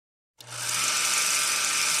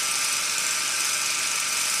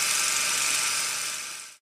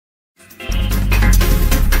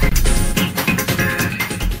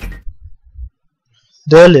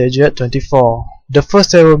The Learjet 24, the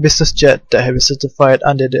first ever business jet that has been certified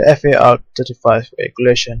under the FAR 35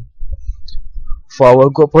 regulation. For our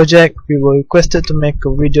Go project, we were requested to make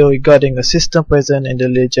a video regarding a system present in the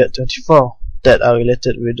Learjet 24 that are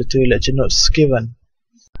related with the two lecture notes given: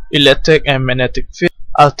 electric and magnetic field,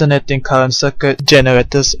 alternating current circuit,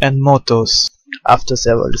 generators and motors. After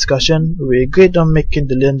several discussions, we agreed on making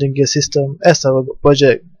the landing gear system as our Go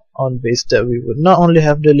project, on base that we would not only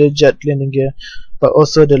have the Learjet landing gear but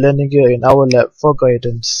also the landing gear in our lab for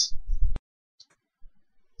guidance.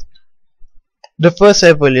 The first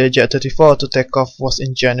ever Learjet 34 to take off was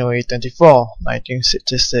in January 24,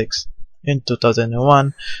 1966. In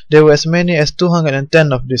 2001, there were as many as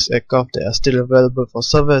 210 of these aircraft that are still available for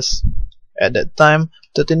service. At that time,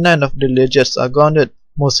 39 of the Learjets are grounded,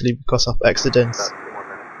 mostly because of accidents.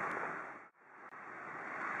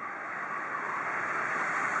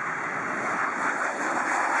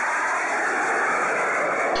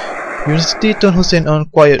 University Tun Hussein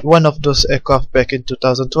acquired one of those aircraft back in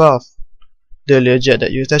 2012. The Learjet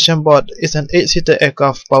that UTHM bought is an 8-seater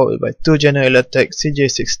aircraft powered by two General Electric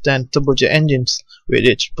CJ610 turbojet engines, with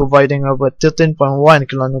each providing over 13.1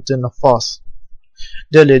 kN of force.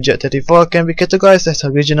 The Learjet 34 can be categorized as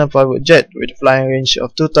a regional private jet with a flying range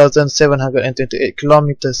of 2,728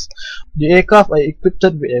 km. The aircraft are equipped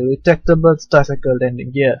with a retractable tricycle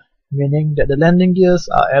landing gear, meaning that the landing gears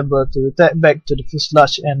are able to retract back to the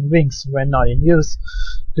fuselage and wings when not in use.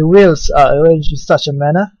 The wheels are arranged in such a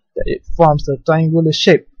manner that it forms a triangular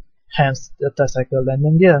shape, hence the tricycle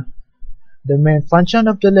landing gear. The main function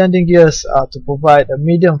of the landing gears are to provide a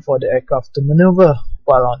medium for the aircraft to maneuver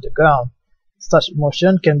while on the ground. Such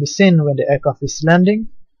motion can be seen when the aircraft is landing,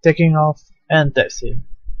 taking off, and taxiing.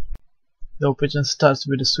 The operation starts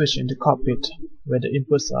with a switch in the cockpit, where the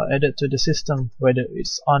inputs are added to the system, whether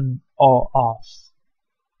it's on or off.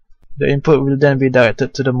 The input will then be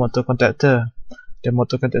directed to the motor contactor. The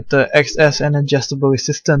motor contactor acts as an adjustable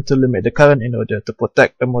resistance to limit the current in order to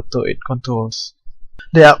protect the motor it controls.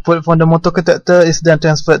 The output from the motor contactor is then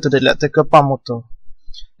transferred to the electrical pump motor.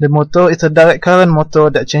 The motor is a direct current motor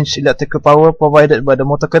that changes electrical power provided by the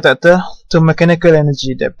motor contactor to mechanical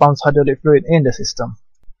energy that pumps hydraulic fluid in the system.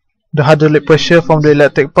 The hydraulic pressure from the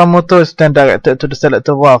electric pump motor is then directed to the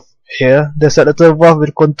selector valve. Here, the selector valve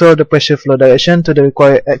will control the pressure flow direction to the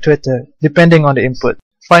required actuator, depending on the input.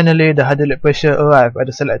 Finally, the hydraulic pressure arrives at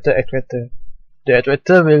the selector actuator. The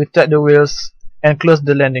actuator will retract the wheels and close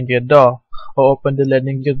the landing gear door, or open the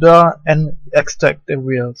landing gear door and extract the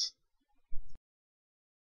wheels.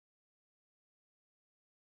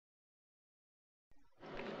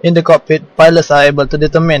 In the cockpit, pilots are able to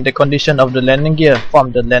determine the condition of the landing gear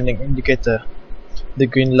from the landing indicator. The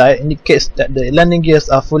green light indicates that the landing gears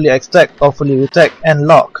are fully extract or fully retract and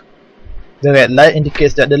lock. The red light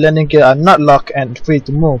indicates that the landing gears are not locked and free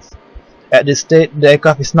to move. At this state, the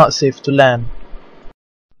aircraft is not safe to land.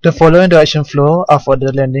 The following direction flow are for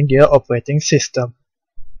the landing gear operating system.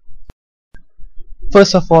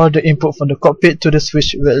 First of all, the input from the cockpit to the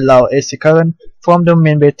switch will allow AC current from the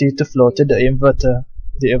main battery to flow to the inverter.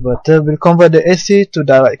 The inverter will convert the AC to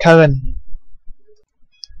direct current.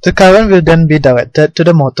 The current will then be directed to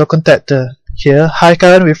the motor contactor. Here, high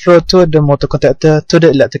current will flow through the motor contactor to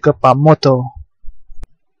the electrical pump motor.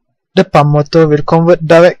 The pump motor will convert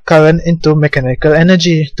direct current into mechanical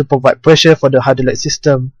energy to provide pressure for the hydraulic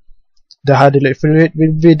system. The hydraulic fluid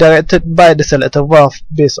will be directed by the selector valve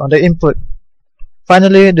based on the input.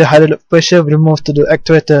 Finally, the hydraulic pressure will move to the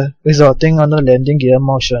actuator, resulting on the landing gear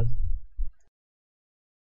motion.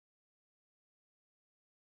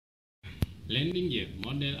 Landing gear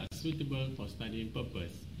models are suitable for studying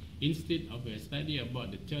purpose. Instead of a study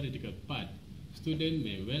about the theoretical part, students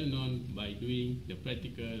may well know by doing the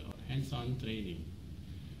practical or hands-on training.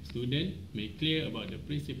 Students may clear about the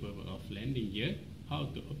principle of landing gear,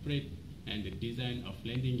 how to operate, and the design of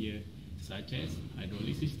landing gear, such as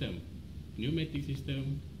hydraulic system, pneumatic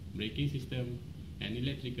system, braking system, and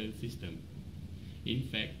electrical system. In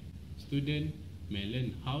fact, students may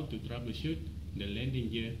learn how to troubleshoot the landing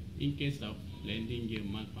gear in case of landing gear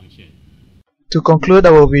malfunction. To conclude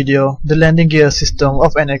our video, the landing gear system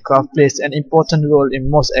of an aircraft plays an important role in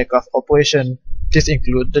most aircraft operation. This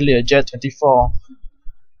includes the Learjet 24.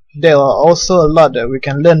 There are also a lot that we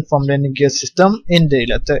can learn from landing gear system in the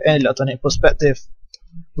electric and electronic perspective.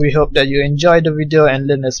 We hope that you enjoyed the video and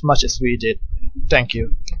learned as much as we did. Thank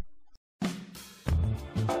you.